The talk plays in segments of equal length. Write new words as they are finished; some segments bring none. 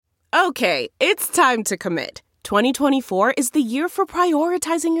Okay, it's time to commit. 2024 is the year for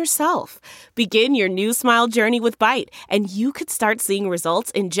prioritizing yourself. Begin your new smile journey with Byte, and you could start seeing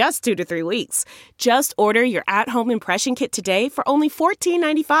results in just 2 to 3 weeks. Just order your at-home impression kit today for only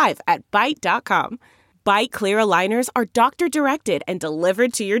 $14.95 at Byte.com. Byte Clear aligners are doctor-directed and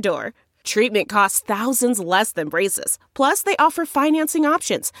delivered to your door. Treatment costs thousands less than braces. Plus, they offer financing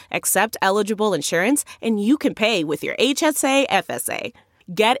options, accept eligible insurance, and you can pay with your HSA, FSA.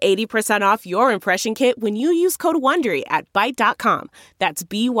 Get 80% off your impression kit when you use code WONDERY at Byte.com. That's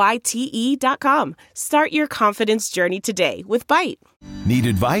BYTE.com. Start your confidence journey today with Byte. Need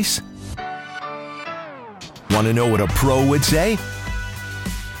advice? Want to know what a pro would say?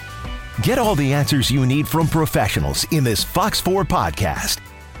 Get all the answers you need from professionals in this Fox 4 podcast.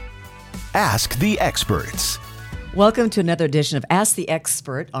 Ask the experts. Welcome to another edition of Ask the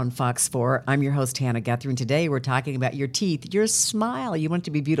Expert on Fox 4. I'm your host, Hannah Guthrie, and today we're talking about your teeth, your smile. You want it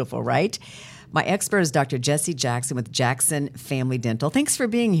to be beautiful, right? My expert is Dr. Jesse Jackson with Jackson Family Dental. Thanks for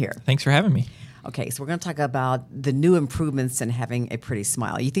being here. Thanks for having me. Okay, so we're going to talk about the new improvements in having a pretty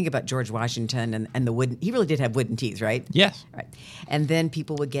smile. You think about George Washington and the wooden, he really did have wooden teeth, right? Yes. Right. And then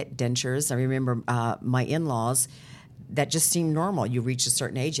people would get dentures. I remember my in-laws, that just seemed normal. You reach a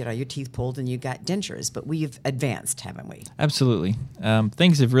certain age, you had all your teeth pulled, and you got dentures. But we've advanced, haven't we? Absolutely.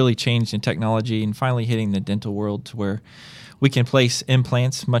 Things have really changed in technology and finally hitting the dental world to where we can place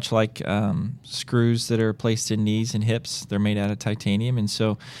implants, much like screws that are placed in knees and hips. They're made out of titanium, and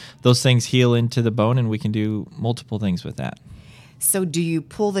so those things heal into the bone, and we can do multiple things with that. So do you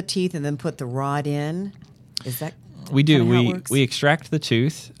pull the teeth and then put the rod in? Is that we do. We extract the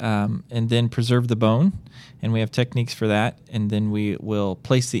tooth and then preserve the bone, and we have techniques for that. And then we will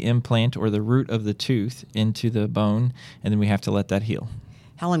place the implant or the root of the tooth into the bone, and then we have to let that heal.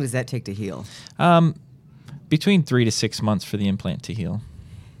 How long does that take to heal? Between 3 to 6 months for the implant to heal.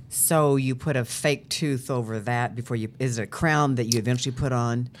 So you put a fake tooth over that before you, is it a crown that you eventually put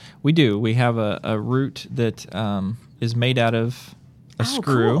on? We do. We have a root that is made out of a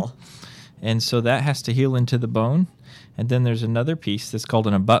screw. Cool. And so that has to heal into the bone. And then there's another piece that's called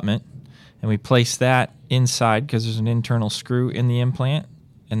an abutment. And we place that inside because there's an internal screw in the implant.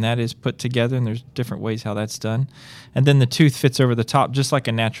 And that is put together, and there's different ways how that's done. And then the tooth fits over the top just like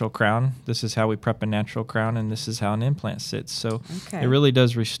a natural crown. This is how we prep a natural crown, and this is how an implant sits. So It really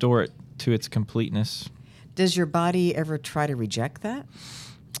does restore it to its completeness. Does your body ever try to reject that?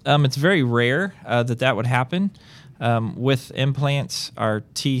 It's very rare that would happen. With implants, our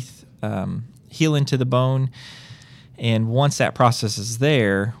teeth heal into the bone, and once that process is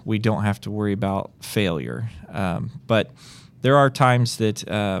there, we don't have to worry about failure. But there are times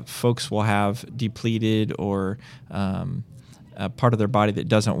that folks will have depleted or a part of their body that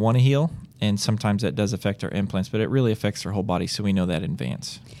doesn't want to heal, and sometimes that does affect our implants, but it really affects their whole body, so we know that in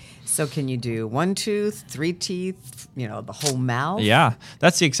advance. So can you do 1 tooth, 3 teeth, the whole mouth? Yeah,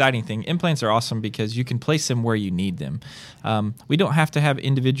 that's the exciting thing. Implants are awesome because you can place them where you need them. We don't have to have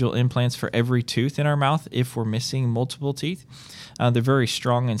individual implants for every tooth in our mouth if we're missing multiple teeth. They're very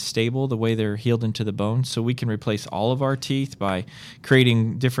strong and stable the way they're healed into the bone, so we can replace all of our teeth by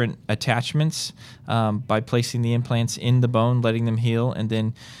creating different attachments, by placing the implants in the bone, letting them heal, and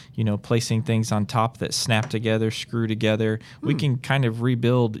then placing things on top that snap together, screw together. We can kind of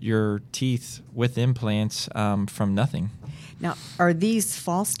rebuild your teeth with implants from nothing. Now, are these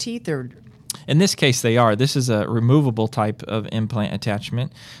false teeth or? In this case, they are. This is a removable type of implant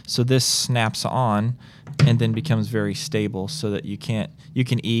attachment. So this snaps on and then becomes very stable so that you can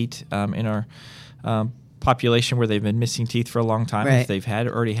eat. In our population where they've been missing teeth for a long time, right. If they've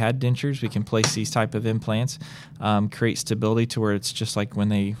already had dentures, we can place these type of implants, create stability to where it's just like when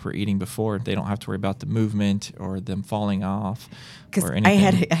they were eating before. They don't have to worry about the movement or them falling off. Because I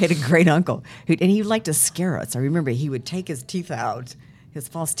had a great uncle, and he liked to scare us. I remember he would take his teeth out, his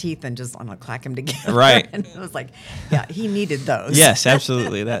false teeth, and just clack them together. Right. And it was like, yeah, he needed those. Yes,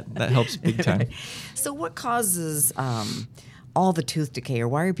 absolutely. That helps big time. So what causes all the tooth decay, or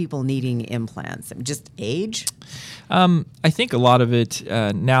why are people needing implants? Just age? I think a lot of it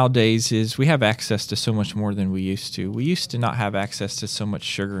nowadays is we have access to so much more than we used to. We used to not have access to so much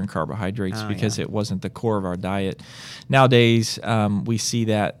sugar and carbohydrates because it wasn't the core of our diet. Nowadays, we see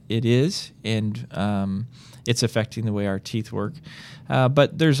that it is, and it's affecting the way our teeth work.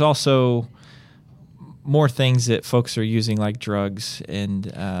 But there's also more things that folks are using, like drugs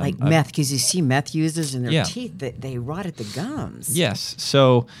and like meth, because you see meth users in their teeth, they rot at the gums. Yes.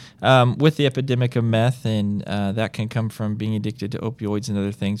 So with the epidemic of meth, and that can come from being addicted to opioids and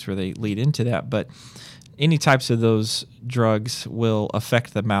other things where they lead into that. But any types of those drugs will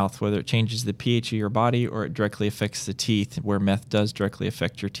affect the mouth, whether it changes the pH of your body or it directly affects the teeth. Where meth does directly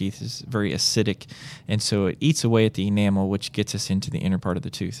affect your teeth is very acidic, and so it eats away at the enamel, which gets us into the inner part of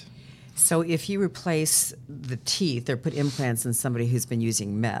the tooth. So if you replace the teeth or put implants in somebody who's been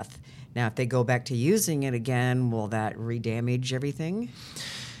using meth, now if they go back to using it again, will that re-damage everything?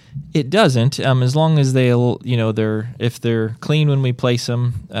 It doesn't, as long as if they're clean when we place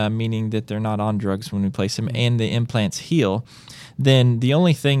them, meaning that they're not on drugs when we place them, and the implants heal. Then the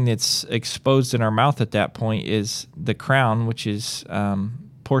only thing that's exposed in our mouth at that point is the crown, which is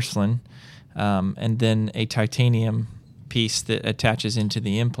porcelain, and then a titanium piece that attaches into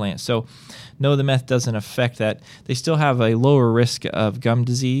the implant. So no, the meth doesn't affect that. They still have a lower risk of gum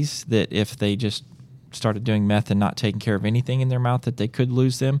disease, that if they just started doing meth and not taking care of anything in their mouth, that they could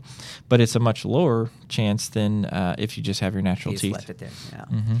lose them, but it's a much lower chance than if you just have your natural teeth. Left it there. Yeah.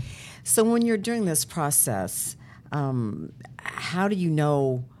 Mm-hmm. So when you're doing this process, how do you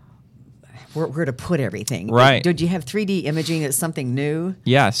know where to put everything? Right. Did you have 3D imaging as something new?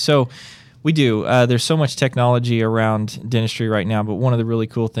 Yeah. So we do. There's so much technology around dentistry right now, but one of the really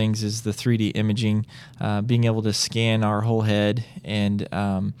cool things is the 3D imaging, being able to scan our whole head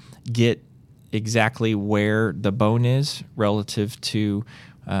and get exactly where the bone is relative to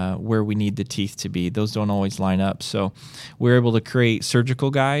where we need the teeth to be. Those don't always line up. So we're able to create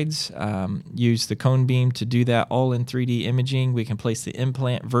surgical guides, use the cone beam to do that all in 3D imaging. We can place the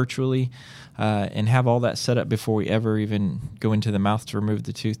implant virtually and have all that set up before we ever even go into the mouth to remove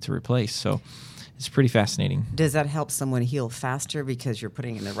the tooth to replace. So it's pretty fascinating. Does that help someone heal faster because you're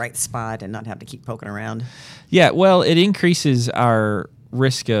putting it in the right spot and not have to keep poking around? Yeah, well, it increases our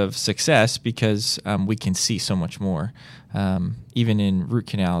risk of success because we can see so much more. Even in root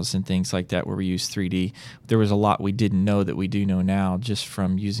canals and things like that where we use 3D, there was a lot we didn't know that we do know now just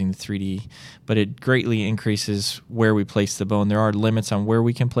from using the 3D, but it greatly increases where we place the bone. There are limits on where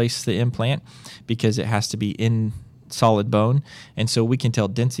we can place the implant because it has to be in solid bone, and so we can tell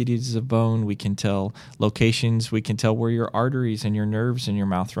densities of bone, we can tell locations, we can tell where your arteries and your nerves in your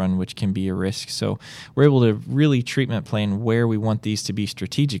mouth run, which can be a risk. So we're able to really treatment plan where we want these to be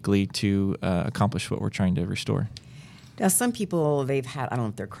strategically to accomplish what we're trying to restore. Now, some people, they've had, I don't know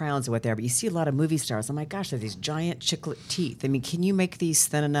if they're crowns or whatever, but you see a lot of movie stars. Oh my gosh, they're these giant chiclet teeth. I mean, can you make these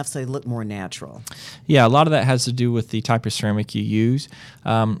thin enough so they look more natural? Yeah, a lot of that has to do with the type of ceramic you use.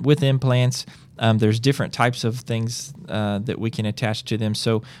 With implants, there's different types of things that we can attach to them.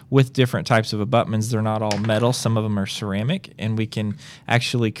 So with different types of abutments, they're not all metal. Some of them are ceramic, and we can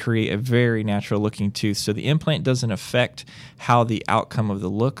actually create a very natural looking tooth. So the implant doesn't affect how the outcome of the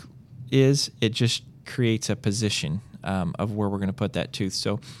look is. It just creates a position of where we're going to put that tooth.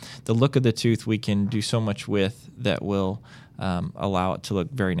 So the look of the tooth we can do so much with that will allow it to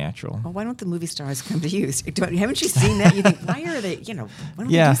look very natural. Well, why don't the movie stars come to you? Haven't you seen that? You think, why are they, why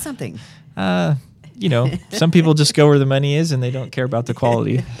don't they do something? Some people just go where the money is and they don't care about the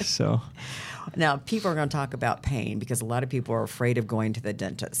quality. So now people are going to talk about pain because a lot of people are afraid of going to the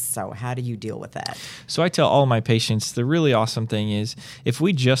dentist. So how do you deal with that? So I tell all my patients the really awesome thing is if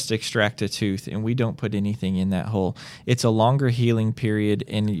we just extract a tooth and we don't put anything in that hole, it's a longer healing period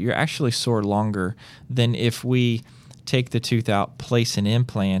and you're actually sore longer than if we take the tooth out, place an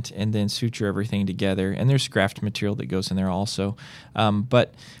implant, and then suture everything together. And there's graft material that goes in there also.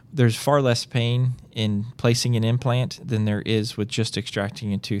 But there's far less pain in placing an implant than there is with just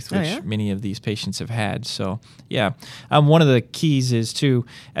extracting a tooth, which many of these patients have had. So, yeah. One of the keys is, too,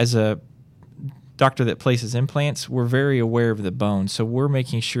 as a doctor that places implants, we're very aware of the bone. So we're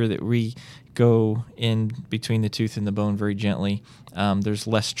making sure that we go in between the tooth and the bone very gently. There's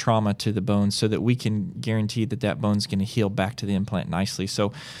less trauma to the bone so that we can guarantee that that bone's going to heal back to the implant nicely.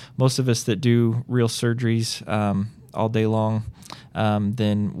 So most of us that do real surgeries all day long,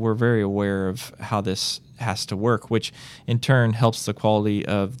 then we're very aware of how this has to work, which in turn helps the quality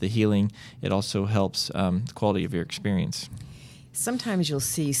of the healing. It also helps the quality of your experience. Sometimes you'll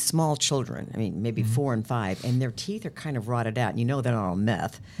see small children, maybe 4 and 5, and their teeth are kind of rotted out. You know they're not on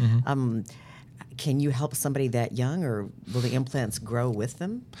meth. Can you help somebody that young, or will the implants grow with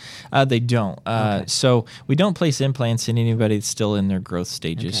them? They don't. Okay. So we don't place implants in anybody that's still in their growth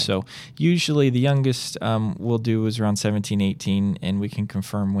stages. Okay. So usually the youngest we'll do is around 17, 18, and we can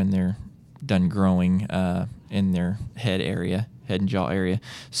confirm when they're done growing in their head and jaw area.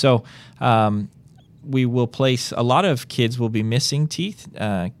 So we will place, a lot of kids will be missing teeth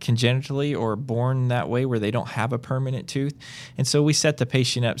congenitally or born that way where they don't have a permanent tooth. And so we set the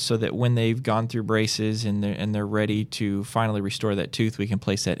patient up so that when they've gone through braces and they're ready to finally restore that tooth, we can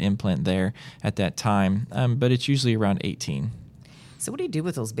place that implant there at that time. But it's usually around 18. So what do you do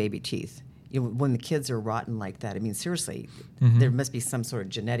with those baby teeth? when the kids are rotten like that, I mean, seriously, there must be some sort of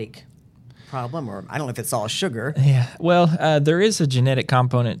genetic problem, or I don't know if it's all sugar. Yeah. Well, there is a genetic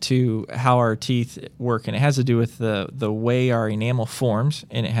component to how our teeth work, and it has to do with the way our enamel forms,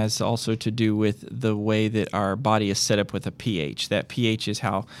 and it has also to do with the way that our body is set up with a pH. That pH is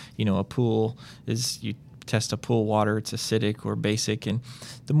how, a pool is, you test a pool water, it's acidic or basic, and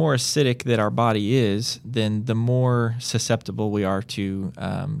the more acidic that our body is, then the more susceptible we are to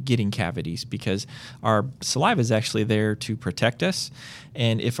getting cavities, because our saliva is actually there to protect us,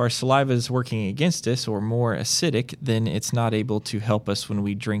 and if our saliva is working against us or more acidic, then it's not able to help us when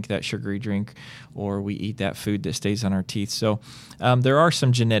we drink that sugary drink or we eat that food that stays on our teeth. So there are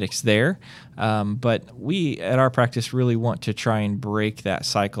some genetics there, but we at our practice really want to try and break that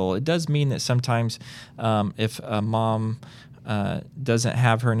cycle. It does mean that sometimes if a mom doesn't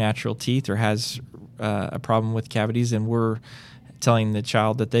have her natural teeth or has a problem with cavities, then we're telling the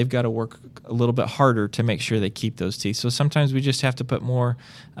child that they've got to work a little bit harder to make sure they keep those teeth. So sometimes we just have to put more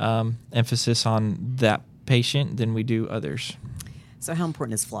emphasis on that patient than we do others. So how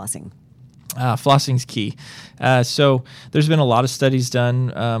important is flossing? Flossing's key. So there's been a lot of studies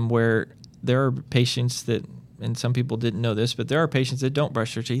done where there are patients that, and some people didn't know this, but there are patients that don't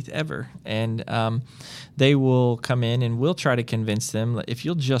brush their teeth ever. And they will come in and we'll try to convince them that if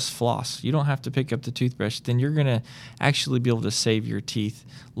you'll just floss, you don't have to pick up the toothbrush, then you're going to actually be able to save your teeth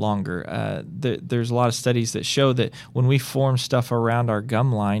longer. There's a lot of studies that show that when we form stuff around our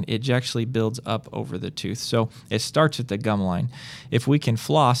gum line, it actually builds up over the tooth. So it starts at the gum line. If we can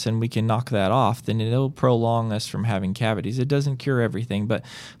floss and we can knock that off, then it'll prolong us from having cavities. It doesn't cure everything, but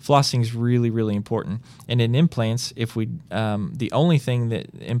flossing is really, really important. And in implants, if we the only thing that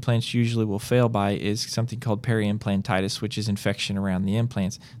implants usually will fail by is something called peri-implantitis, which is infection around the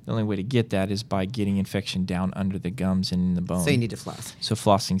implants. The only way to get that is by getting infection down under the gums and in the bone. So you need to floss. So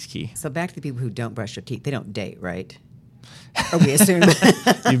flossing's key. So back to the people who don't brush their teeth. They don't date, right? Or we assume.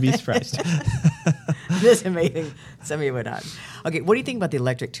 You'd be surprised. That's amazing. Some of you would not. Okay, what do you think about the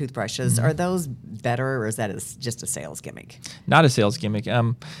electric toothbrushes? Are those better, or is that just a sales gimmick? Not a sales gimmick.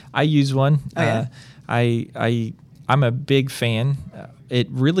 I use one. Oh, yeah? I'm a big fan. It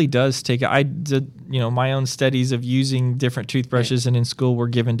really does take. I did, my own studies of using different toothbrushes, and in school we're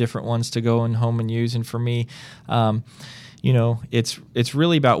given different ones to go and home and use. And for me, it's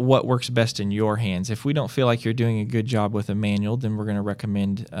really about what works best in your hands. If we don't feel like you're doing a good job with a manual, then we're going to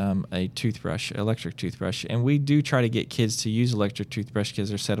recommend a toothbrush, electric toothbrush. And we do try to get kids to use electric toothbrush because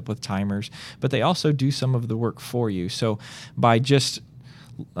they're set up with timers, but they also do some of the work for you. So by just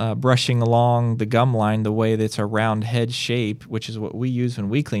brushing along the gum line the way that's a round head shape, which is what we use when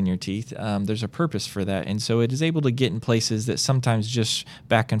we clean your teeth, there's a purpose for that. And so it is able to get in places that sometimes just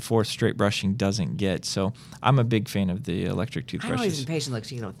back and forth straight brushing doesn't get. So I'm a big fan of the electric toothbrushes. I'm always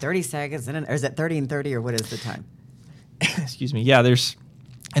impatient, 30 seconds, or is it 30 and 30, or what is the time? Excuse me. Yeah,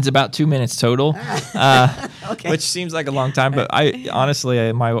 it's about 2 minutes total, Okay. which seems like a long time. But I honestly,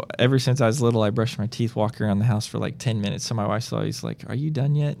 ever since I was little, I brushed my teeth walking around the house for like 10 minutes. So my wife's always like, "Are you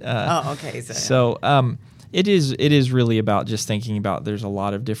done yet?" Okay. So it is really about just thinking about there's a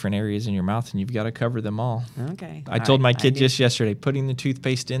lot of different areas in your mouth, and you've got to cover them all. Okay. I told my kid just yesterday, putting the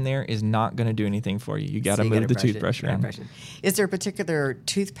toothpaste in there is not going to do anything for you. You got to move the toothbrush around. Is there a particular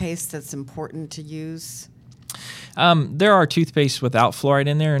toothpaste that's important to use? There are toothpastes without fluoride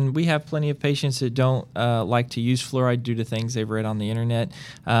in there, and we have plenty of patients that don't like to use fluoride due to things they've read on the internet.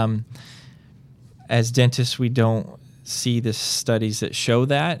 As dentists, we don't see the studies that show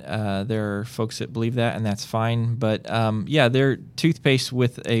that. There are folks that believe that, and that's fine. But their toothpaste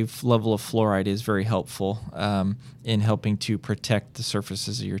with a level of fluoride is very helpful in helping to protect the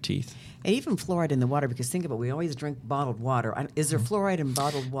surfaces of your teeth. And even fluoride in the water, because think about it, we always drink bottled water. Is there fluoride in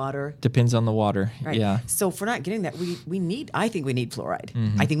bottled water? Depends on the water, right. Yeah. So if we're not getting that, I think we need fluoride.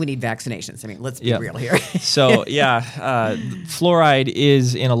 Mm-hmm. I think we need vaccinations. I mean, let's be real here. So, fluoride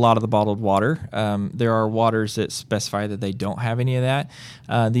is in a lot of the bottled water. There are waters that specify that they don't have any of that.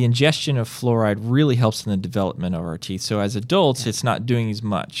 The ingestion of fluoride really helps in the development of our teeth. So as adults, it's not doing as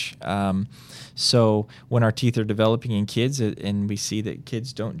much. So when our teeth are developing in kids, and we see that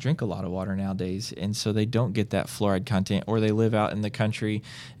kids don't drink a lot of water nowadays, and so they don't get that fluoride content, or they live out in the country,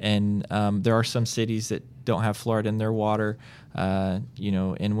 and there are some cities that don't have fluoride in their water,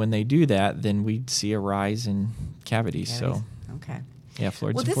 and when they do that, then we see a rise in cavities. So, okay. Yeah,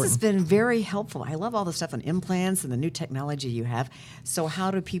 fluoride's important. This has been very helpful. I love all the stuff on implants and the new technology you have. So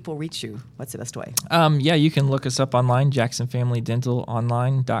how do people reach you? What's the best way? You can look us up online,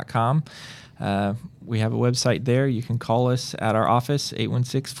 JacksonFamilyDentalOnline.com. We have a website there. You can call us at our office,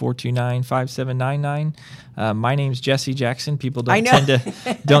 816-429-5799. My name's Jesse Jackson. People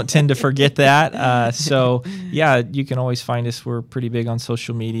don't tend to forget that. So yeah, you can always find us. We're pretty big on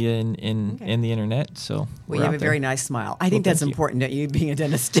social media and in the internet. So well, you have a very nice smile. I think that's important, don't you, being a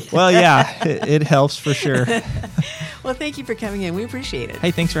dentist? Well, yeah, it helps for sure. Well, thank you for coming in. We appreciate it.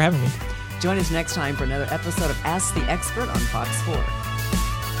 Hey, thanks for having me. Join us next time for another episode of Ask the Expert on Fox 4.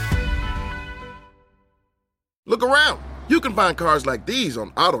 Look around. You can find cars like these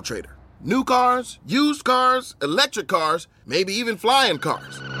on AutoTrader. New cars, used cars, electric cars, maybe even flying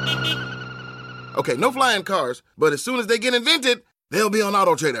cars. Okay, no flying cars, but as soon as they get invented, they'll be on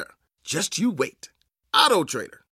AutoTrader. Just you wait. AutoTrader.